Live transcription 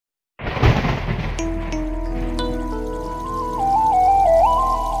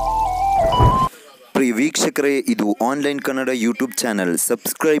ವೀಕ್ಷಕರೇ, ಇದು online Kannada YouTube channel.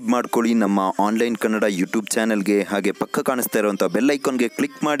 Subscribe ಮಾಡ್ಕೊಳ್ಳಿ ನಮ್ಮ ಆನ್ಲೈನ್ ಕನ್ನಡ ಯೂಟ್ಯೂಬ್ ಚಾನಲ್ಗೆ. ಹಾಗೆ ಪಕ್ಕ ಕಾಣಿಸ್ತಾ ಇರುವಂಥ ಬೆಲ್ ಐಕಾನ್ಗೆ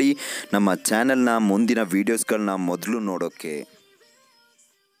ಕ್ಲಿಕ್ ಮಾಡಿ ನಮ್ಮ ಚಾನಲ್ನ ಮುಂದಿನ ವೀಡಿಯೋಸ್ಗಳನ್ನ ಮೊದಲು ನೋಡೋಕ್ಕೆ.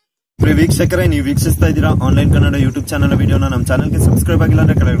 ವೀಕ್ಷಕರೇ, ನೀವು ವೀಕ್ಷಿಸ್ತಾ ಇದ್ದೀರಾ ಆನ್ಲೈನ್ ಕನ್ನಡ ಯೂಟ್ಯೂಬ್ ಚಾನಲ್ ವಿಡಿಯೋನ. ನಮ್ಮ ಚಾನಲ್ಗೆ ಸಬ್ಸ್ಕ್ರೈಬ್ ಆಗಿಲ್ಲ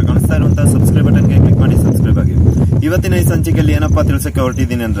ಅಂದ್ರೆ ಕೆಳಗಡೆ ಕಾಣಿಸ್ತಾ ಇರುವಂತಹ ಸಬ್ಸ್ಕ್ರೈಬ್ ಬಟನ್ಗೆ ಕ್ಲಿಕ್ ಮಾಡಿ ಸಬ್ಸ್ಕ್ರೈಬ್ ಆಗಿ. ಇವತ್ತಿನ ಈ ಸಂಚಿಕೆಯಲ್ಲಿ ಏನಪ್ಪಾ ತಿಳಿಸಕ್ಕೆ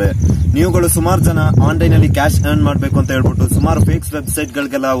ಹೊರಟಿದ್ದೀನಿ ಅಂದ್ರೆ, ನೀವುಗಳು ಸುಮಾರು ಜನ ಆನ್ಲೈನ್ ಅಲ್ಲಿ ಕ್ಯಾಶ್ ಅರ್ನ್ ಮಾಡಬೇಕು ಅಂತ ಹೇಳ್ಬಿಟ್ಟು ಸುಮಾರು ಫೇಕ್ಸ್ ವೆಬ್ಸೈಟ್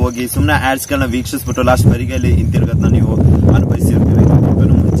ಗಳಿಗೆಲ್ಲ ಹೋಗಿ ಸುಮ್ಮನೆ ಆಡ್ಸ್ ಗಳನ್ನ ವೀಕ್ಷಿಸ್ಬಿಟ್ಟು ಲಾಸ್ಟ್ ಬರಿಗೆಯಲ್ಲಿ ಹಿಂತಿರುಗೋದನ್ನ ನೀವು ಅನುಭವಿಸಿರ್ತೀವಿ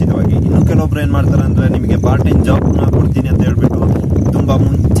ಮುಂಚಿತವಾಗಿ. ಇನ್ನು ಕೆಲವೊಬ್ರು ಏನ್ ಮಾಡ್ತಾರೆ ಅಂದ್ರೆ, ನಿಮಗೆ ಪಾರ್ಟ್ ಟೈಮ್ ಜಾಬ್ ನ ಕೊಡ್ತೀನಿ ಅಂತ ಹೇಳ್ಬಿಟ್ಟು ತುಂಬಾ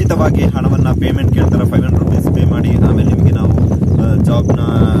ಮುಂಚಿತವಾಗಿ ಹಣವನ್ನ ಪೇಮೆಂಟ್ ಕೇಳ್ತಾರೆ. 500 ರೂಪೀಸ್ ಪೇ ಮಾಡಿ ಆಮೇಲೆ ನಿಮಗೆ ನಾವು ಜಾಬ್ ನ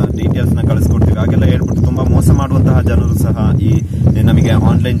ಡೀಟೇಲ್ಸ್ ನ ಕಳಿಸ್ಕೊಡ್ತೀವಿ. ಹಾಗೆಲ್ಲ ಹೇಳ್ಬಿಟ್ಟು ತುಂಬಾ ಮೋಸ ಮಾಡುವಂತಹ ಜನರು ಸಹ ಈ ನಮಗೆ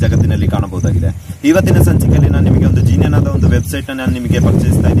ಆನ್ಲೈನ್ ಜಗತ್ತಿನಲ್ಲಿ ಕಾಣಬಹುದಾಗಿದೆ. ಇವತ್ತಿನ ಸಂಚಿಕೆಯಲ್ಲಿ ನಾನು ನಿಮಗೆ ಒಂದು ಜೀನಿಯನ್ ಆದ ಒಂದು ವೆಬ್ಸೈಟ್ ನಾನು ನಿಮಗೆ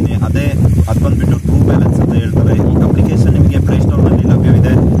ಪರಿಚಯಿಸ್ತಾ ಇದ್ದೀನಿ. ಅದು ಬಂದ್ಬಿಟ್ಟು ಟ್ರೂ ಬ್ಯಾಲೆನ್ಸ್ ಅಂತ ಹೇಳ್ತಾರೆ. ಈ ಅಪ್ಲಿಕೇಶನ್ ನಿಮಗೆ ಪ್ಲೇ ಸ್ಟೋರ್ ನಲ್ಲಿ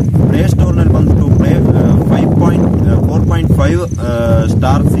ಲಭ್ಯವಿದೆ. ಪ್ಲೇ ಸ್ಟೋರ್ ನಲ್ಲಿ ಬಂದ್ಬಿಟ್ಟು 4.5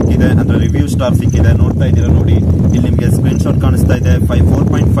 ಸ್ಟಾರ್ ಸಿಕ್ಕಿದೆ, ಅಂದ್ರೆ ರಿವ್ಯೂ ಸ್ಟಾರ್ ಸಿಕ್ಕಿದೆ. ನೋಡ್ತಾ ಇದ್ದೀರಾ ನೋಡಿ, ಇಲ್ಲಿ ನಿಮಗೆ ಸ್ಕ್ರೀನ್ ಶಾಟ್ ಕಾಣಿಸ್ತಾ ಇದೆ.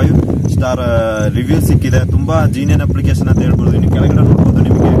 4.5 ಸ್ಟಾರ್ ರಿವ್ಯೂ ಸಿಕ್ಕಿದೆ. ತುಂಬಾ ಜೀನಿಯನ್ ಅಪ್ಲಿಕೇಶನ್ ಅಂತ ಹೇಳ್ಬೋದು. ನೀವು ಕೆಳಗಡೆ ನೋಡ್ಬೋದು,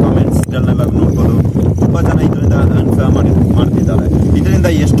 ನಿಮಗೆ ಕಾಮೆಂಟ್ಸ್ ಗಳನ್ನೆಲ್ಲ ನೋಡ್ಬೋದು. ತುಂಬಾ ಜನ ಇದರಿಂದ ಅರ್ನ್ ಸಹ ಮಾಡ್ತಿದ್ದಾರೆ. ಇದರಿಂದ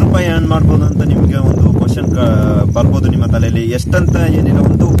ಎಷ್ಟು ರೂಪಾಯಿ ಅರ್ನ್ ಮಾಡ್ಬೋದು ಅಂತ ನಿಮಗೆ ಒಂದು ಕ್ವಶನ್ ಬರ್ಬೋದು ನಿಮ್ಮ ತಲೆಯಲ್ಲಿ. ಎಷ್ಟಂತ ಏನಿಲ್ಲ,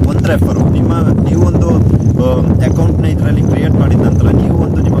 ಒಂದು ರೆಫರ್. ನೀವು ಒಂದು ಅಕೌಂಟ್ ನ ಇದರಲ್ಲಿ ಕ್ರಿಯೇಟ್ ಮಾಡಿದ ನಂತರ ನೀವು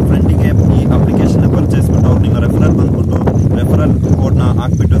ಒಂದು ನಿಮ್ಮ ಫ್ರೆಂಡಿಗೆ ಈ ಅಪ್ಲಿಕೇಶನ್ ಪರ್ಚೇಸ್ ಬಿಟ್ಟು ಅವ್ರು ನಿಮ್ಮ ರೆಫರಲ್ ಬಂದ್ಬಿಟ್ಟು ರೆಫರಲ್ ಕೋಡ್ ನ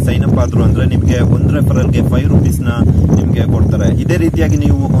ಹಾಕ್ಬಿಟ್ಟು ಸೈನ್ ಅಪ್ ಆದ್ರು ಅಂದ್ರೆ ನಿಮಗೆ ಒಂದು ರೆಫರಲ್ಗೆ 5 ರೂಪೀಸ್ ನ ನಿಮಗೆ ಕೊಡ್ತಾರೆ. ಇದೇ ರೀತಿಯಾಗಿ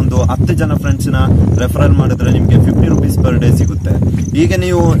ನೀವು ಒಂದು 10 ಜನ ಫ್ರೆಂಡ್ಸ್ ನ ರೆಫರಲ್ ಮಾಡಿದ್ರೆ ನಿಮಗೆ 50 ರೂಪೀಸ್ ಪರ್ ಡೇ ಸಿಗುತ್ತೆ. ಈಗ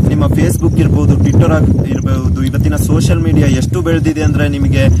ನೀವು ನಿಮ್ಮ ಫೇಸ್ಬುಕ್ ಇರ್ಬೋದು, ಟ್ವಿಟರ್ ಇರಬಹುದು, ಇವತ್ತಿನ ಸೋಷಿಯಲ್ ಮೀಡಿಯಾ ಎಷ್ಟು ಬೆಳೆದಿದೆ ಅಂದ್ರೆ,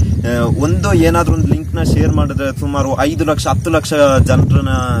 ನಿಮಗೆ ಏನಾದ್ರೂ ಒಂದು ಲಿಂಕ್ ನ ಶೇರ್ ಮಾಡಿದ್ರೆ ಸುಮಾರು 5 ಲಕ್ಷ 10 ಲಕ್ಷ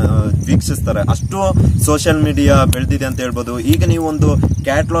ಜನರನ್ನ ವೀಕ್ಷಿಸ್ತಾರೆ. ಅಷ್ಟು ಸೋಷಿಯಲ್ ಮೀಡಿಯಾ ಬೆಳೆದಿದೆ ಅಂತ ಹೇಳ್ಬೋದು. ಈಗ ನೀವು ಒಂದು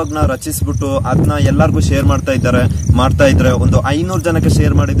ಕ್ಯಾಟಲಾಗ್ ನ ರಚಿಸ್ಬಿಟ್ಟು ಅದನ್ನ ಎಲ್ಲರಿಗೂ ಶೇರ್ ಮಾಡ್ತಾ ಇದ್ರೆ ಒಂದು 500 ಜನಕ್ಕೆ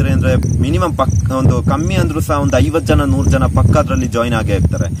ಶೇರ್ ಮಾಡಿದ್ರೆ ಅಂದ್ರೆ ಮಿನಿಮಮ್ ಒಂದು ಕಮ್ಮಿ ಅಂದ್ರೂ ಸಹ ಒಂದು 50 ಜನ 100 ಜನ ಪಕ್ಕ ಅದರಲ್ಲಿ ಜಾಯಿನ್ ಆಗೇ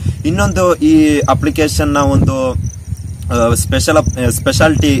ಇರ್ತಾರೆ. ಇನ್ನೊಂದು ಈ ಅಪ್ಲಿಕೇಶನ್ ನ ಒಂದು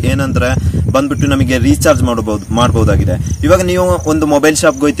ಸ್ಪೆಷಾಲಿಟಿ ಏನಂದ್ರೆ ಬಂದ್ಬಿಟ್ಟು ನಮಗೆ ರೀಚಾರ್ಜ್ ಮಾಡಬಹುದಾಗಿದೆ. ಇವಾಗ ನೀವು ಒಂದು ಮೊಬೈಲ್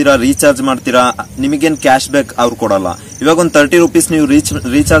ಶಾಪ್ಗೆ ಹೋಗ್ತೀರಾ, ರೀಚಾರ್ಜ್ ಮಾಡ್ತೀರಾ, ನಿಮಗೇನು ಕ್ಯಾಶ್ ಬ್ಯಾಕ್ ಅವ್ರು ಕೊಡಲ್ಲ. ಇವಾಗ ಒಂದು 30 ರೂಪೀಸ್ ನೀವು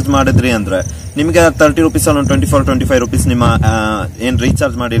ರೀಚಾರ್ಜ್ ಮಾಡಿದ್ರಿ ಅಂದ್ರೆ ನಿಮಗೆ 30 ರೂಪೀಸ್ ಅಲ್ಲಿ 25 ರೂಪೀಸ್ ನಿಮ್ಮ ಏನ್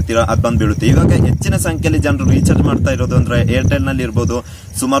ರೀಚಾರ್ಜ್ ಮಾಡಿರ್ತೀರಾ ಅದು ಬಂದ್ ಬೀಳುತ್ತೆ. ಇವಾಗ ಹೆಚ್ಚಿನ ಸಂಖ್ಯೆಯಲ್ಲಿ ಜನರು ರೀಚಾರ್ಜ್ ಮಾಡ್ತಾ ಇರೋದು ಅಂದ್ರೆ ಏರ್ಟೆಲ್ ನಲ್ಲಿ ಇರ್ಬೋದು.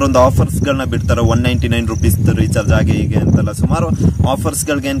 ಸುಮಾರು ಒಂದು ಆಫರ್ಸ್ ಗಳನ್ನ ಬಿಡ್ತಾರೆ, 199 ರೂಪೀಸ್ ರೀಚಾರ್ಜ್ ಹಾಗೆ ಹೀಗೆ ಅಂತೆಲ್ಲ ಸುಮಾರು ಆಫರ್ಸ್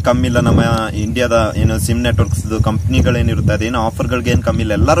ಗಳಿಗೆ ಏನ್ ಕಮ್ಮಿ ಇಲ್ಲ. ನಮ್ಮ ಇಂಡಿಯಾದ ಏನು ಸಿಮ್ ನೆಟ್ವರ್ಕ್ಸ್ ಕಂಪ್ನಿಗಳೇನಿರುತ್ತೆ ಅದೇನು ಆಫರ್ ಗಳಿಗೆ ಏನ್ ಕಮ್ಮಿ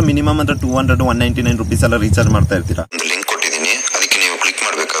ಇಲ್ಲ. ಎಲ್ಲರೂ ಮಿನಿಮಮ್ ಅಂದ್ರೆ 200-199 ರೂಪೀಸ್ ಎಲ್ಲ ರೀಚಾರ್ಜ್ ಮಾಡ್ತಾ ಇರ್ತೀರಾ. ಒಂದು ಲಿಂಕ್ ಕೊಟ್ಟಿದ್ದೀನಿ, ಅದಕ್ಕೆ ನೀವು ಕ್ಲಿಕ್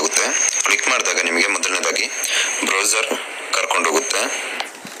ಮಾಡಬೇಕಾಗುತ್ತೆ. ಕ್ಲಿಕ್ ಮಾಡಿದಾಗ ನಿಮಗೆ ಮೊದಲನೇದಾಗಿ ಬ್ರೌಸರ್ ಕರ್ಕೊಂಡೋಗುತ್ತೆ.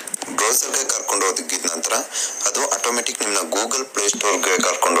 ಬ್ರೌಸರ್ಗೆ ಕರ್ಕೊಂಡು ಹೋಗಿದ ನಂತರ ಅದು ಆಟೋಮೆಟಿಕ್ ನಿಮ್ಮನ್ನ ಗೂಗಲ್ ಪ್ಲೇ ಸ್ಟೋರ್ಗೆ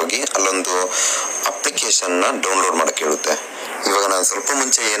ಕರ್ಕೊಂಡೋಗಿ ಅಲ್ಲೊಂದು ಅಪ್ಲಿಕೇಶನ್ ನ ಡೌನ್ಲೋಡ್ ಮಾಡಕ್ಕೆ ಹೇಳುತ್ತೆ. ಇವಾಗ ನಾನು ಸ್ವಲ್ಪ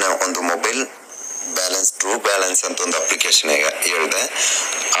ಮುಂಚೆ ಒಂದು ಮೊಬೈಲ್ ಬ್ಯಾಲೆನ್ಸ್ ಟ್ರೂ ಬ್ಯಾಲೆನ್ಸ್ ಅಂತ ಒಂದು ಅಪ್ಲಿಕೇಶನ್ ಹೇಳಿದೆ.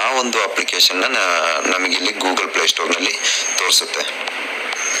 ಆ ಒಂದು ಅಪ್ಲಿಕೇಶನ್ ನಮಗೆ ಇಲ್ಲಿ ಗೂಗಲ್ ಪ್ಲೇ ಸ್ಟೋರ್ ನಲ್ಲಿ ತೋರಿಸುತ್ತೆ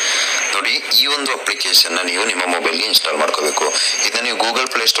ನೋಡಿ. ಈ ಒಂದು ಅಪ್ಲಿಕೇಶನ್ ನೀವು ನಿಮ್ಮ ಮೊಬೈಲ್ಗೆ ಇನ್ಸ್ಟಾಲ್ ಮಾಡ್ಕೋಬೇಕು. ಇದನ್ನ ನೀವು ಗೂಗಲ್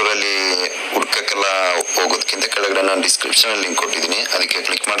ಪ್ಲೇ ಸ್ಟೋರ್ ಅಲ್ಲಿ ಹುಡ್ಕಕ್ಕೆಲ್ಲ ಹೋಗೋದಕ್ಕಿಂತ ಕೆಳಗಡೆ ನಾನು ಡಿಸ್ಕ್ರಿಪ್ಷನ್ ಅಲ್ಲಿ ಲಿಂಕ್ ಕೊಟ್ಟಿದ್ದೀನಿ, ಅದಕ್ಕೆ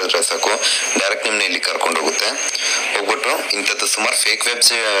ಕ್ಲಿಕ್ ಮಾಡಿದ್ರೆ ಸಾಕು ಡೈರೆಕ್ಟ್ ನಿಮ್ಮನ್ನ ಇಲ್ಲಿ ಕರ್ಕೊಂಡು ಹೋಗ್ಬಿಟ್ಟು ಇಂಥದ್ದು ಸುಮಾರು ಫೇಕ್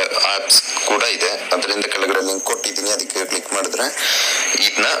ಆಪ್ಸ್ ಕೂಡ ಇದೆ. ಅದರಿಂದ ಕೆಳಗಡೆ ಲಿಂಕ್ ಕೊಟ್ಟಿದ್ದೀನಿ, ಅದಕ್ಕೆ ಕ್ಲಿಕ್ ಮಾಡಿದ್ರೆ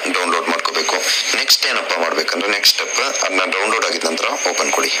ಇದನ್ನ ಡೌನ್ಲೋಡ್ ಮಾಡ್ಕೋಬೇಕು. ನೆಕ್ಸ್ಟ್ ಏನಪ್ಪಾ ಮಾಡ್ಬೇಕಂದ್ರೆ, ನೆಕ್ಸ್ಟ್ ಸ್ಟೆಪ್ ಅದನ್ನ ಡೌನ್ಲೋಡ್ ಆಗಿದ ನಂತರ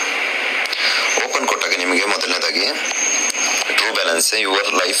ಓಪನ್ ಕೊಡಿ. ಓಪನ್ ಕೊಟ್ಟಾಗ ನಿಮಗೆ ಮೊದಲನೇದಾಗಿ true balance, your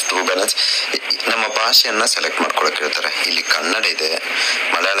life true balance, ನಮ್ಮ ಭಾಷೆಯನ್ನ ಸೆಲೆಕ್ಟ್ ಮಾಡ್ಕೊಳಕ್ ಹೇಳ್ತಾರೆ. ಇಲ್ಲಿ ಕನ್ನಡ ಇದೆ,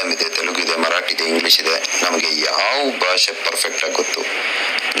 ಮಲಯಾಳಂ ಇದೆ, ತೆಲುಗು ಇದೆ, ಮರಾಠಿ ಇದೆ, ಇಂಗ್ಲಿಷ್ ಇದೆ. ನಮಗೆ ಯಾವ ಭಾಷೆ ಪರ್ಫೆಕ್ಟ್ ಆಗಿ ಗೊತ್ತು,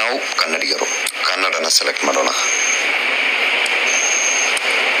 ನಾವು ಕನ್ನಡಿಗರು, ಕನ್ನಡನ ಸೆಲೆಕ್ಟ್ ಮಾಡೋಣ.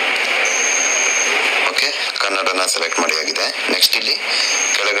 ಓಕೆ, ಕನ್ನಡನ ಸೆಲೆಕ್ಟ್ ಮಾಡಿ ಆಗಿದೆ. ನೆಕ್ಸ್ಟ್ ಇಲ್ಲಿ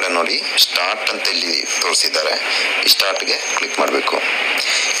ಕೆಳಗಡೆ ನೋಡಿ ಸ್ಟಾರ್ಟ್ ಅಂತ ಇಲ್ಲಿ ತೋರಿಸಿದ್ದಾರೆ. ಈ ಸ್ಟಾರ್ಟ್ಗೆ ಕ್ಲಿಕ್ ಮಾಡಬೇಕು.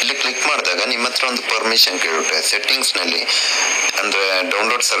 ಇಲ್ಲಿ ಕ್ಲಿಕ್ ಮಾಡಿದಾಗ ನಿಮ್ಮ ಹತ್ರ ಒಂದು ಪರ್ಮಿಷನ್ ಕೇಳುತ್ತೆ. ಸೆಟ್ಟಿಂಗ್ಸ್ ನಲ್ಲಿ ಅಂದ್ರೆ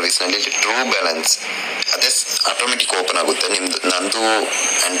ಡೌನ್ಲೋಡ್ ಸರ್ವಿಸ್ ನಲ್ಲಿ ಟ್ರೂ ಬ್ಯಾಲೆನ್ಸ್ ಅದೇ ಆಟೋಮೆಟಿಕ್ ಓಪನ್ ಆಗುತ್ತೆ. ನಂದು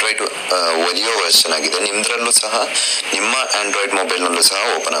ಆಂಡ್ರಾಯ್ಡ್ ಒರಿಯೋ ವರ್ಷನ್ ಆಗಿದೆ, ನಿಮ್ದ್ರಲ್ಲೂ ಸಹ ನಿಮ್ಮ ಆಂಡ್ರಾಯ್ಡ್ ಮೊಬೈಲ್ ನಲ್ಲೂ ಸಹ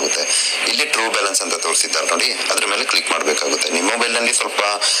ಓಪನ್ ಆಗುತ್ತೆ. ಇಲ್ಲಿ ಟ್ರೂ ಬ್ಯಾಲೆನ್ಸ್ ಅಂತ ತೋರಿಸಿದ್ದಾರೆ ನೋಡಿ, ಅದ್ರ ಮೇಲೆ ಕ್ಲಿಕ್ ಮಾಡಬೇಕಾಗುತ್ತೆ. ನಿಮ್ಮ ಮೊಬೈಲ್ ನಲ್ಲಿ ಸ್ವಲ್ಪ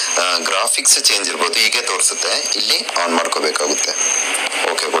ಗ್ರಾಫಿಕ್ಸ್ ಚೇಂಜ್ ಇರ್ಬೋದು, ಹೀಗೆ ತೋರಿಸುತ್ತೆ. ಇಲ್ಲಿ ಆನ್ ಮಾಡ್ಕೋಬೇಕಾಗುತ್ತೆ.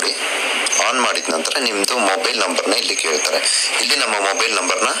 ಓಕೆ ಕೊಡಿ. ಆನ್ ಮಾಡಿದ ನಂತರ ನಿಮ್ದು ಮೊಬೈಲ್ ನಂಬರ್ನ ಇಲ್ಲಿ ಕೇಳ್ತಾರೆ. ಇಲ್ಲಿ ನಮ್ಮ ಮೊಬೈಲ್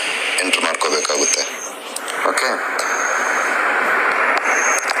ನಂಬರ್ನ ಎಂಟರ್ ಮಾಡ್ಕೋಬೇಕಾಗುತ್ತೆ. ಓಕೆ,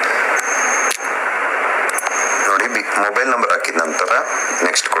 ನೋಡಿ ಮೊಬೈಲ್ ನಂಬರ್ ಹಾಕಿದ ನಂತರ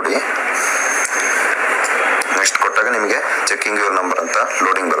ನೆಕ್ಸ್ಟ್ ಕೊಡಿ. ನೆಕ್ಸ್ಟ್ ಕೊಟ್ಟಾಗ ನಿಮಗೆ ಚೆಕಿಂಗ್ ಯುವರ್ ನಂಬರ್ ಅಂತ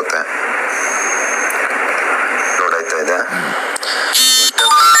ಲೋಡಿಂಗ್ ಬರುತ್ತೆ. ಲೋಡ್ ಆಯ್ತಾ ಇದೆ.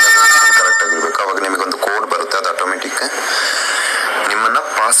 ಕರೆಕ್ಟ್ ಆಗಿರ್ಬೇಕು. ಅವಾಗ ನಿಮಗೊಂದು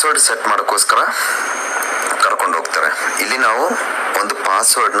ಸೆಟ್ ಮಾಡೋಕ್ಕೋಸ್ಕರ ಕರ್ಕೊಂಡು ಹೋಗ್ತಾರೆ. ಇಲ್ಲಿ ನಾವು ಒಂದು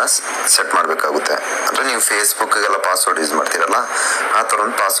ಪಾಸ್ವರ್ಡ್ನ ಸೆಟ್ ಮಾಡಬೇಕಾಗುತ್ತೆ. ಅಂದರೆ ನೀವು ಫೇಸ್ಬುಕ್ಗೆಲ್ಲ ಪಾಸ್ವರ್ಡ್ ಯೂಸ್ ಮಾಡ್ತೀರಲ್ಲ, ಆ ಥರ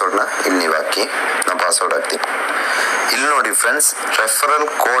ಒಂದು ಪಾಸ್ವರ್ಡ್ನ ಇಲ್ಲಿ ನೀವು ಹಾಕಿ, ನಾನು ಪಾಸ್ವರ್ಡ್ ಹಾಕ್ತೀನಿ. ಇಲ್ಲಿ ನೋಡಿ ಫ್ರೆಂಡ್ಸ್, ರೆಫರಲ್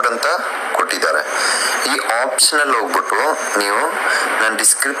ಕೋಡ್ ಅಂತ ಕೊಟ್ಟಿದ್ದಾರೆ. ಈ ಆಪ್ಷನಲ್ಲಿ ಹೋಗ್ಬಿಟ್ಟು ನೀವು, ನಾನು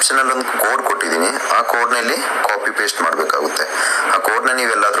ಡಿಸ್ಕ್ರಿಪ್ಷನಲ್ಲಿ ಒಂದು ಕೋಡ್ ಕೊಟ್ಟಿದ್ದೀನಿ, ಆ ಕೋಡ್ನಲ್ಲಿ ಕಾಪಿ ಪೇಸ್ಟ್ ಮಾಡಬೇಕಾಗುತ್ತೆ. ಆ ಕೋಡ್ನ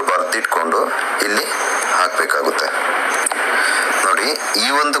ನೀವೆಲ್ಲಾದರೂ ಬರೆದಿಟ್ಕೊಂಡು ಇಲ್ಲಿ ಹಾಕಬೇಕಾಗುತ್ತೆ. ನೋಡಿ, ಈ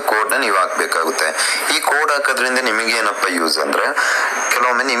ಒಂದು ಕೋಡ್ನ ನೀವು ಹಾಕಬೇಕಾಗುತ್ತೆ. ಈ ಕೋಡ್ ಹಾಕೋದ್ರಿಂದ ನಿಮಗೆ ಏನಪ್ಪ ಯೂಸ್ ಅಂದರೆ,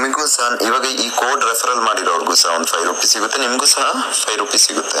 ಕೆಲವೊಮ್ಮೆ ನಿಮಗೂ ಸಹ ಇವಾಗ ಈ ಕೋಡ್ ರೆಫರಲ್ ಮಾಡಿರೋರ್ಗೂ ಸಹ ಒಂದು 5 ರೂಪೀಸ್ ಸಿಗುತ್ತೆ, ನಿಮಗೂ ಸಹ 5 ರೂಪೀಸ್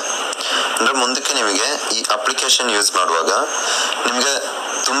ಸಿಗುತ್ತೆ. ಅಂದರೆ ಮುಂದಕ್ಕೆ ನಿಮಗೆ ಈ ಅಪ್ಲಿಕೇಶನ್ ಯೂಸ್ ಮಾಡುವಾಗ ನಿಮಗೆ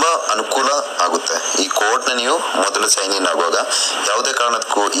ತುಂಬ ಅನುಕೂಲ ಆಗುತ್ತೆ. ಈ ಕೋಡ್ನ ನೀವು ಮೊದಲು ಸೈನ್ ಇನ್ ಆಗುವಾಗ ಯಾವುದೇ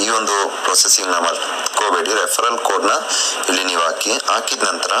ಕಾರಣಕ್ಕೂ ಈ ಒಂದು ಪ್ರೊಸೆಸಿಂಗ್ನ ಮಾಡ್ಕೋಬೇಡಿ. ರೆಫರಲ್ ಕೋಡ್ನ ಇಲ್ಲಿ ನೀವು ಹಾಕಿದ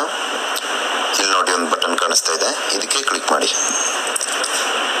ನಂತರ ಇಲ್ಲಿ ನೋಡಿ ಒಂದು ಬಟನ್ ಕಾಣಿಸ್ತಾ ಇದೆ, ಇದಕ್ಕೆ ಕ್ಲಿಕ್ ಮಾಡಿ.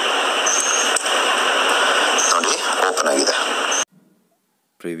 ನೋಡಿ, ಓಪನ್ ಆಗಿದೆ.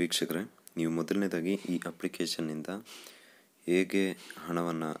 ಪ್ರಿಯ ವೀಕ್ಷಕರೇ, ನೀವು ಮೊದಲನೇದಾಗಿ ಈ ಅಪ್ಲಿಕೇಶನ್ನಿಂದ ಹೇಗೆ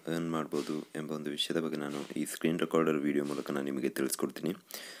ಹಣವನ್ನು ಅರ್ನ್ ಮಾಡ್ಬೋದು ಎಂಬ ಒಂದು ವಿಷಯದ ಬಗ್ಗೆ ನಾನು ಈ ಸ್ಕ್ರೀನ್ ರೆಕಾರ್ಡರ್ ವಿಡಿಯೋ ಮೂಲಕ ನಾನು ನಿಮಗೆ ತಿಳಿಸ್ಕೊಡ್ತೀನಿ.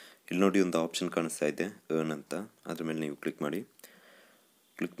 ಇಲ್ಲಿ ನೋಡಿ ಒಂದು ಆಪ್ಷನ್ ಕಾಣಿಸ್ತಾ ಇದೆ, ಅರ್ನ್ ಅಂತ. ಅದ್ರ ಮೇಲೆ ನೀವು ಕ್ಲಿಕ್ ಮಾಡಿ.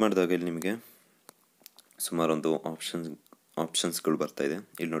 ಕ್ಲಿಕ್ ಮಾಡಿದಾಗ ಇಲ್ಲಿ ನಿಮಗೆ ಸುಮಾರೊಂದು ಆಪ್ಷನ್ಸ್ಗಳು ಬರ್ತಾ ಇದೆ.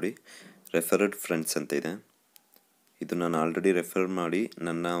 ಇಲ್ಲಿ ನೋಡಿ, ರೆಫರ್ಡ್ ಫ್ರೆಂಡ್ಸ್ ಅಂತ ಇದೆ. ಇದು ನಾನು ಆಲ್ರೆಡಿ ರೆಫರ್ ಮಾಡಿ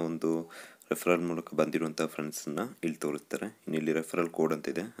ನನ್ನ ಒಂದು ರೆಫರಲ್ ಮೂಲಕ ಬಂದಿರುವಂಥ ಫ್ರೆಂಡ್ಸನ್ನು ಇಲ್ಲಿ ತೋರಿಸ್ತಾರೆ. ಇನ್ನು ಇಲ್ಲಿ ರೆಫರಲ್ ಕೋಡ್ ಅಂತ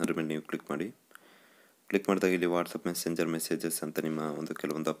ಇದೆ, ಅದ್ರ ಮೇಲೆ ನೀವು ಕ್ಲಿಕ್ ಮಾಡಿ. ಕ್ಲಿಕ್ ಮಾಡಿದಾಗ ಇಲ್ಲಿ ವಾಟ್ಸಪ್ ಮೆಸೆಂಜರ್ ಮೆಸೇಜಸ್ ಅಂತ ನಿಮ್ಮ ಒಂದು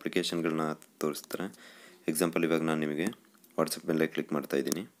ಕೆಲವೊಂದು ಅಪ್ಲಿಕೇಶನ್ಗಳನ್ನ ತೋರಿಸ್ತಾರೆ. ಎಕ್ಸಾಂಪಲ್ ಇವಾಗ ನಾನು ನಿಮಗೆ ವಾಟ್ಸಪ್ ಮೇಲೆ ಕ್ಲಿಕ್ ಮಾಡ್ತಾ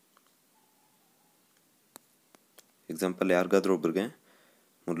ಇದ್ದೀನಿ. ಎಕ್ಸಾಂಪಲ್ ಯಾರಿಗಾದ್ರೂ ಒಬ್ರಿಗೆ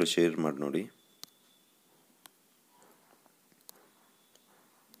ಮೊದಲು ಶೇರ್ ಮಾಡಿ ನೋಡಿ,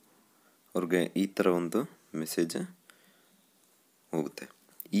 ಅವ್ರಿಗೆ ಈ ಥರ ಒಂದು ಮೆಸೇಜ್ ಹೋಗುತ್ತೆ.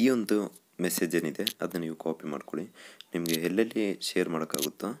 ಈ ಒಂದು ಮೆಸೇಜ್ ಏನಿದೆ ಅದನ್ನ ನೀವು ಕಾಪಿ ಮಾಡ್ಕೊಳ್ಳಿ. ನಿಮಗೆ ಎಲ್ಲೆಲ್ಲಿ ಶೇರ್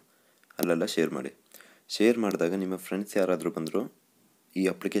ಮಾಡೋಕ್ಕಾಗುತ್ತೋ ಅಲ್ಲೆಲ್ಲ ಶೇರ್ ಮಾಡಿ. ಶೇರ್ ಮಾಡಿದಾಗ ನಿಮ್ಮ ಫ್ರೆಂಡ್ಸ್ ಯಾರಾದರೂ ಬಂದರೂ ಈ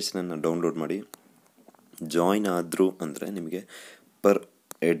ಅಪ್ಲಿಕೇಶನನ್ನು ಡೌನ್ಲೋಡ್ ಮಾಡಿ ಜಾಯಿನ್ ಆದರು ಅಂದರೆ ನಿಮಗೆ ಪರ್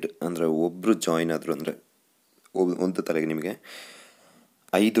ಹೆಡ್, ಅಂದರೆ ಒಬ್ಬರು ಜಾಯಿನ್ ಆದರು ಅಂದರೆ ಒಂದು ತಲೆಗೆ ನಿಮಗೆ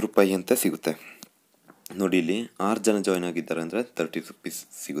 5 ರೂಪಾಯಿ ಅಂತ ಸಿಗುತ್ತೆ. ನೋಡಿ, ಇಲ್ಲಿ 6 ಜನ ಜಾಯ್ನ್ ಆಗಿದ್ದಾರೆ ಅಂದರೆ 30 ರೂಪೀಸ್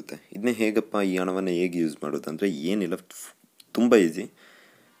ಸಿಗುತ್ತೆ. ಇದನ್ನೇ ಹೇಗಪ್ಪ, ಈ ಹಣವನ್ನು ಹೇಗೆ ಯೂಸ್ ಮಾಡೋದು ಅಂದರೆ ಏನಿಲ್ಲ, ತುಂಬ ಈಸಿ.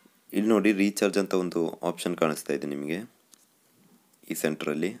 ಇಲ್ಲಿ ನೋಡಿ, ರೀಚಾರ್ಜ್ ಅಂತ ಒಂದು ಆಪ್ಷನ್ ಕಾಣಿಸ್ತಾ ಇದೆ ನಿಮಗೆ ಈ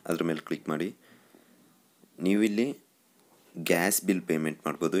ಸೆಂಟ್ರಲ್ಲಿ. ಅದ್ರ ಮೇಲೆ ಕ್ಲಿಕ್ ಮಾಡಿ. ನೀವಿಲ್ಲಿ ಗ್ಯಾಸ್ ಬಿಲ್ ಪೇಮೆಂಟ್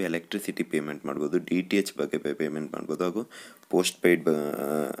ಮಾಡ್ಬೋದು, ಎಲೆಕ್ಟ್ರಿಸಿಟಿ ಪೇಮೆಂಟ್ ಮಾಡ್ಬೋದು, DTH ಬಗ್ಗೆ ಪೇಮೆಂಟ್ ಮಾಡ್ಬೋದು, ಹಾಗೂ ಪೋಸ್ಟ್ ಪೇಯ್ಡ್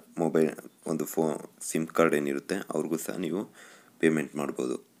ಮೊಬೈಲ್ ಒಂದು ಸಿಮ್ ಕಾರ್ಡ್ ಏನಿರುತ್ತೆ ಅವ್ರಿಗೂ ಸಹ ನೀವು ಪೇಮೆಂಟ್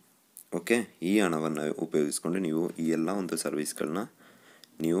ಮಾಡ್ಬೋದು. ಓಕೆ, ಈ ಹಣವನ್ನು ಉಪಯೋಗಿಸ್ಕೊಂಡು ನೀವು ಈ ಎಲ್ಲ ಒಂದು ಸರ್ವಿಸ್ಗಳನ್ನ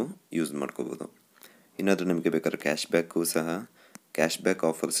ನೀವು ಯೂಸ್ ಮಾಡ್ಕೋಬೋದು. ಇನ್ನಾದರೂ ನಿಮಗೆ ಬೇಕಾದ್ರೆ ಕ್ಯಾಶ್ ಬ್ಯಾಕ್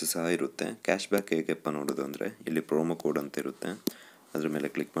ಆಫರ್ಸು ಸಹ ಇರುತ್ತೆ. ಕ್ಯಾಶ್ ಬ್ಯಾಕ್ ಹೇಗೆಪ್ಪ ನೋಡೋದು ಅಂದರೆ, ಇಲ್ಲಿ ಪ್ರೋಮೋ ಕೋಡ್ ಅಂತ ಇರುತ್ತೆ. ಅದ್ರ ಮೇಲೆ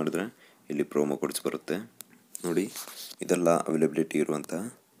ಕ್ಲಿಕ್ ಮಾಡಿದ್ರೆ ಇಲ್ಲಿ ಪ್ರೋಮೋ ಕೋಡ್ಸ್ ಬರುತ್ತೆ. ನೋಡಿ, ಇದೆಲ್ಲ ಅವೈಲಬಿಲಿಟಿ ಇರುವಂಥ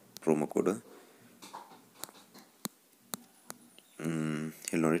ಪ್ರೋಮೋ ಕೋಡು.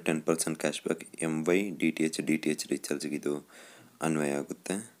 ಇಲ್ಲಿ ನೋಡಿ, 10% ಕ್ಯಾಶ್ ಬ್ಯಾಕ್ MY DTH ರೀಚಾರ್ಜ್ಗೆ ಇದು ಅನ್ವಯ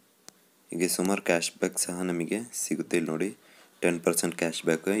ಆಗುತ್ತೆ. ಹೀಗೆ ಸುಮಾರು ಕ್ಯಾಶ್ ಬ್ಯಾಕ್ ಸಹ ನಮಗೆ ಸಿಗುತ್ತೆ. ಇಲ್ಲಿ ನೋಡಿ, 10% ಕ್ಯಾಶ್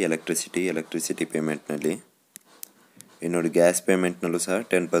ಬ್ಯಾಕ್ ಎಲೆಕ್ಟ್ರಿಸಿಟಿ ಪೇಮೆಂಟ್ನಲ್ಲಿ. ಇನ್ನು ನೋಡಿ, ಗ್ಯಾಸ್ ಪೇಮೆಂಟ್ನಲ್ಲೂ ಸಹ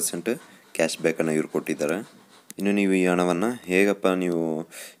 10% ಕ್ಯಾಶ್ ಬ್ಯಾಕನ್ನು ಇವ್ರು ಕೊಟ್ಟಿದ್ದಾರೆ. ಇನ್ನು ನೀವು ಈ ಹಣವನ್ನು ಹೇಗಪ್ಪ ನೀವು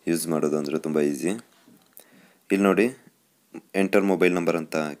ಯೂಸ್ ಮಾಡೋದು ಅಂದರೆ ತುಂಬ ಈಸಿ. ಇಲ್ಲಿ ನೋಡಿ, ಎಂಟರ್ ಮೊಬೈಲ್ ನಂಬರ್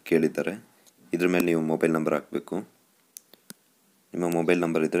ಅಂತ ಕೇಳಿದ್ದಾರೆ. ಇದ್ರ ಮೇಲೆ ನೀವು ಮೊಬೈಲ್ ನಂಬರ್ ಹಾಕಬೇಕು. ನಿಮ್ಮ ಮೊಬೈಲ್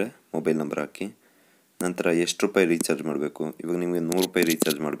ನಂಬರ್ ಇದ್ದರೆ ಮೊಬೈಲ್ ನಂಬರ್ ಹಾಕಿ. ನಂತರ ಎಷ್ಟು ರೂಪಾಯಿ ರೀಚಾರ್ಜ್ ಮಾಡಬೇಕು. ಇವಾಗ ನಿಮಗೆ 100 ರೂಪಾಯಿ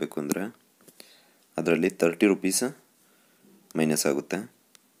ರೀಚಾರ್ಜ್ ಮಾಡಬೇಕು ಅಂದರೆ ಅದರಲ್ಲಿ 30 ರೂಪೀಸ್ ಮೈನಸ್ ಆಗುತ್ತೆ.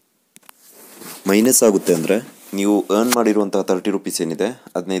 ಅಂದರೆ ನೀವು ಅರ್ನ್ ಮಾಡಿರುವಂಥ 30 ರೂಪೀಸ್ ಏನಿದೆ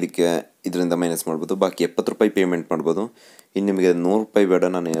ಅದನ್ನ ಇದರಿಂದ ಮೈನಸ್ ಮಾಡ್ಬೋದು. ಬಾಕಿ 70 ರೂಪಾಯಿ ಪೇಮೆಂಟ್ ಮಾಡ್ಬೋದು. ಇನ್ನು ನಿಮಗೆ 100 ರೂಪಾಯಿ ಬೇಡ,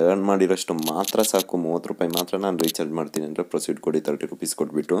 ನಾನು ಅರ್ನ್ ಮಾಡಿರೋಷ್ಟು ಮಾತ್ರ ಸಾಕು, 30 ರೂಪಾಯಿ ಮಾತ್ರ ನಾನು ರೀಚಾರ್ಜ್ ಮಾಡ್ತೀನಿ ಅಂದರೆ ಪ್ರೊಸೀಡ್ ಕೊಡಿ. 30 ರೂಪೀಸ್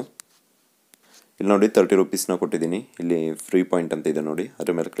ಕೊಟ್ಬಿಟ್ಟು ಇಲ್ಲಿ ನೋಡಿ 30 ರೂಪೀಸ್ನ ಕೊಟ್ಟಿದ್ದೀನಿ. ಇಲ್ಲಿ ಫ್ರೀ ಪಾಯಿಂಟ್ ಅಂತ ಇದೆ ನೋಡಿ,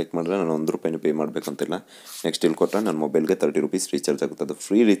 ಅದ್ರ ಮೇಲೆ ಕ್ಲಿಕ್ ಮಾಡಿದ್ರೆ ನಾನು 1 ರೂಪಾಯಿನೂ ಪೇ ಮಾಡಬೇಕಂತಿಲ್ಲ. ನೆಕ್ಸ್ಟ್ ಇಲ್ಲಿ ಕೊಟ್ಟರೆ ನನ್ನ ಮೊಬೈಲ್ಗೆ 30 ರೂಪೀಸ್ ರೀಚಾರ್ಜ್ ಆಗುತ್ತೆ. ಅದು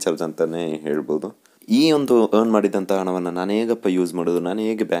ಫ್ರೀ ರೀಚಾರ್ಜ್ ಅಂತಲೇ ಹೇಳ್ಬೋದು. ಈ ಒಂದು ಅರ್ನ್ ಮಾಡಿದಂಥ ಹಣವನ್ನು ನಾನು ಹೇಗಪ್ಪ ಯೂಸ್ ಮಾಡೋದು, ನಾನು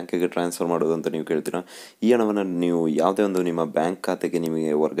ಹೇಗೆ ಬ್ಯಾಂಕಿಗೆ ಟ್ರಾನ್ಸ್ಫರ್ ಮಾಡೋದು ಅಂತ ನೀವು ಕೇಳ್ತೀರಾ. ಈ ಹಣವನ್ನು ನೀವು ಯಾವುದೇ ಒಂದು ನಿಮ್ಮ ಬ್ಯಾಂಕ್ ಖಾತೆಗೆ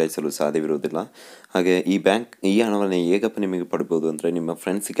ನಿಮಗೆ ವರ್ಗಾಯಿಸಲು ಸಾಧ್ಯವಿರುವುದಿಲ್ಲ. ಹಾಗೆ ಈ ಹಣವನ್ನು ಹೇಗಪ್ಪ ನಿಮಗೆ ಪಡ್ಬೋದು ಅಂದರೆ, ನಿಮ್ಮ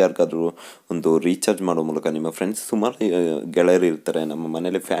ಫ್ರೆಂಡ್ಸಿಗೆ ಯಾರಿಗಾದರೂ ಒಂದು ರೀಚಾರ್ಜ್ ಮಾಡೋ ಮೂಲಕ, ನಿಮ್ಮ ಫ್ರೆಂಡ್ಸ್ ಸುಮಾರು ಗೆಳೆಯರು ಇರ್ತಾರೆ, ನಮ್ಮ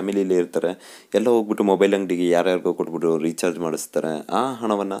ಮನೇಲಿ ಫ್ಯಾಮಿಲಿಯಲ್ಲಿ ಇರ್ತಾರೆ, ಎಲ್ಲ ಹೋಗ್ಬಿಟ್ಟು ಮೊಬೈಲ್ ಅಂಗಡಿಗೆ ಯಾರ್ಯಾರಿಗೋ ಕೊಟ್ಬಿಟ್ಟು ರೀಚಾರ್ಜ್ ಮಾಡಿಸ್ತಾರೆ. ಆ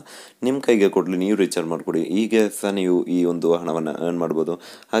ಹಣವನ್ನು ನಿಮ್ಮ ಕೈಗೆ ಕೊಡಲಿ, ನೀವು ರೀಚಾರ್ಜ್ ಮಾಡಿಕೊಡಿ. ಹೀಗೆ ಸಹ ನೀವು ಈ ಒಂದು ಹಣವನ್ನು ಅರ್ನ್ ಮಾಡ್ಬೋದು.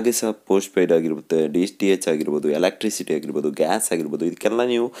 ಹಾಗೆ ಸಹ ಪೋಸ್ಟ್ ಪೇಯ್ಡ್ ಆಗಿರುತ್ತೆ, DTH ಆಗಿರ್ಬೋದು, ಎಲೆಕ್ಟ್ರಿಸಿಟಿ ಆಗಿರ್ಬೋದು, ಗ್ಯಾಸ್ ಆಗಿರ್ಬೋದು, ಇದಕ್ಕೆಲ್ಲ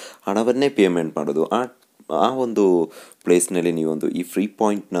ನೀವು ಹಣವನ್ನೇ ಪೇಮೆಂಟ್ ಮಾಡೋದು. ಆ ಒಂದು ಪ್ಲೇಸ್ನಲ್ಲಿ ನೀವೊಂದು ಈ ಫ್ರೀ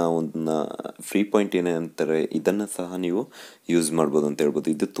ಪಾಯಿಂಟ್ ಏನೇ ಅಂತಾರೆ ಇದನ್ನು ಸಹ ನೀವು ಯೂಸ್ ಮಾಡ್ಬೋದು ಅಂತ ಹೇಳ್ಬೋದು.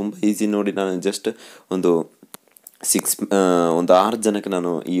 ಇದು ತುಂಬ ಈಸಿ ನೋಡಿ. ನಾನು ಜಸ್ಟ್ ಒಂದು 6 ಜನಕ್ಕೆ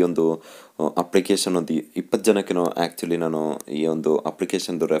ನಾನು ಈ ಒಂದು ಅಪ್ಲಿಕೇಶನ್ ಒಂದು 20 ಜನಕ್ಕೆ ಆ್ಯಕ್ಚುಲಿ ನಾನು ಈ ಒಂದು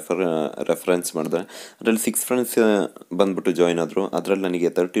ಅಪ್ಲಿಕೇಶನ್ದು ರೆಫರೆನ್ಸ್ ಮಾಡಿದೆ. ಅದರಲ್ಲಿ 6 ಫ್ರೆಂಡ್ಸ್ ಬಂದ್ಬಿಟ್ಟು ಜಾಯ್ನ್ ಆದರು. ಅದರಲ್ಲಿ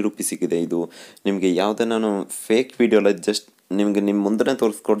ನನಗೆ 30 ರೂಪೀಸ್ ಸಿಕ್ಕಿದೆ. ಇದು ನಿಮಗೆ ಯಾವುದೇ ನಾನು ಫೇಕ್ ವಿಡಿಯೋ ಅಲ್ಲ, ಜಸ್ಟ್ ನಿಮಗೆ ನಿಮ್ಮ ಮುಂದೆ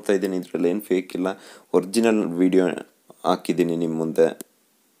ತೋರಿಸ್ಕೊಡ್ತಾ ಇದ್ದೀನಿ. ಇದರಲ್ಲಿ ಏನು ಫೇಕ್ ಇಲ್ಲ, ಒರಿಜಿನಲ್ ವಿಡಿಯೋ ಹಾಕಿದ್ದೀನಿ ನಿಮ್ಮ ಮುಂದೆ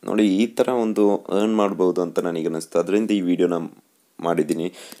ನೋಡಿ. ಈ ಥರ ಒಂದು ಅರ್ನ್ ಮಾಡ್ಬೋದು ಅಂತ ನನಗೆ ಅನ್ನಿಸ್ತು, ಅದರಿಂದ ಈ ವಿಡಿಯೋನ ಮಾಡಿದ್ದೀನಿ.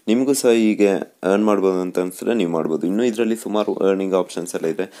 ನಿಮಗೂ ಸಹ ಹೀಗೆ ಅರ್ನ್ ಮಾಡ್ಬೋದು ಅಂತ ಅನಿಸಿದ್ರೆ ನೀವು ಮಾಡ್ಬೋದು. ಇನ್ನೂ ಇದರಲ್ಲಿ ಸುಮಾರು ಅರ್ನಿಂಗ್ ಆಪ್ಷನ್ಸ್ ಎಲ್ಲ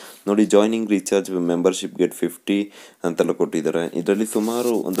ಇದೆ ನೋಡಿ. ಜಾಯ್ನಿಂಗ್, ರೀಚಾರ್ಜ್, ಮೆಂಬರ್ಶಿಪ್, ಗೆಟ್ 50 ಅಂತೆಲ್ಲ ಕೊಟ್ಟಿದ್ದಾರೆ. ಇದರಲ್ಲಿ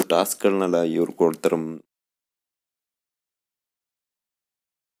ಸುಮಾರು ಒಂದು ಟಾಸ್ಕ್ಗಳನ್ನೆಲ್ಲ ಇವ್ರು ಕೊಡ್ತಾರೆ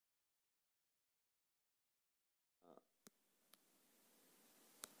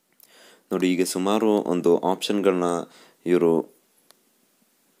ನೋಡಿ. ಹೀಗೆ ಸುಮಾರು ಒಂದು ಆಪ್ಷನ್ಗಳನ್ನ ಇವರು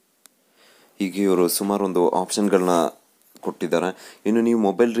ಸುಮಾರು ಒಂದು ಆಪ್ಷನ್ಗಳನ್ನ ಕೊಟ್ಟಿದ್ದಾರೆ. ಇನ್ನು ನೀವು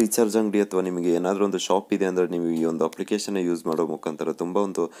ಮೊಬೈಲ್ ರೀಚಾರ್ಜ್ ಅಂಗಡಿ ಅಥವಾ ನಿಮಗೆ ಏನಾದರೂ ಒಂದು ಶಾಪ್ ಇದೆ ಅಂದರೆ ನೀವು ಈ ಒಂದು ಅಪ್ಲಿಕೇಶನ್ ಯೂಸ್ ಮಾಡೋ ಮುಖಾಂತರ ತುಂಬ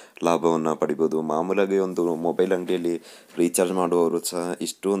ಒಂದು ಲಾಭವನ್ನು ಪಡಿಬೋದು. ಮಾಮೂಲಾಗಿ ಒಂದು ಮೊಬೈಲ್ ಅಂಗಡಿಯಲ್ಲಿ ರೀಚಾರ್ಜ್ ಮಾಡುವವರು ಸಹ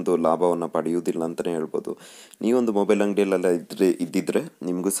ಇಷ್ಟೊಂದು ಲಾಭವನ್ನು ಪಡೆಯುವುದಿಲ್ಲ ಅಂತಲೇ ಹೇಳ್ಬೋದು. ನೀವೊಂದು ಮೊಬೈಲ್ ಅಂಗಡಿಯಲ್ಲೆಲ್ಲ ಇದ್ದಿದ್ದರೆ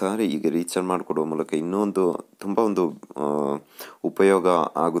ನಿಮಗೂ ಸಹ ಈಗ ರೀಚಾರ್ಜ್ ಮಾಡಿಕೊಡುವ ಮೂಲಕ ಇನ್ನೂ ಒಂದು ತುಂಬ ಒಂದು ಉಪಯೋಗ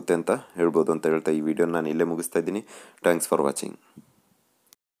ಆಗುತ್ತೆ ಅಂತ ಹೇಳ್ಬೋದು ಅಂತ ಹೇಳ್ತಾ ಈ ವಿಡಿಯೋನ ನಾನು ಇಲ್ಲೇ ಮುಗಿಸ್ತಾ ಇದ್ದೀನಿ. Thanks for watching.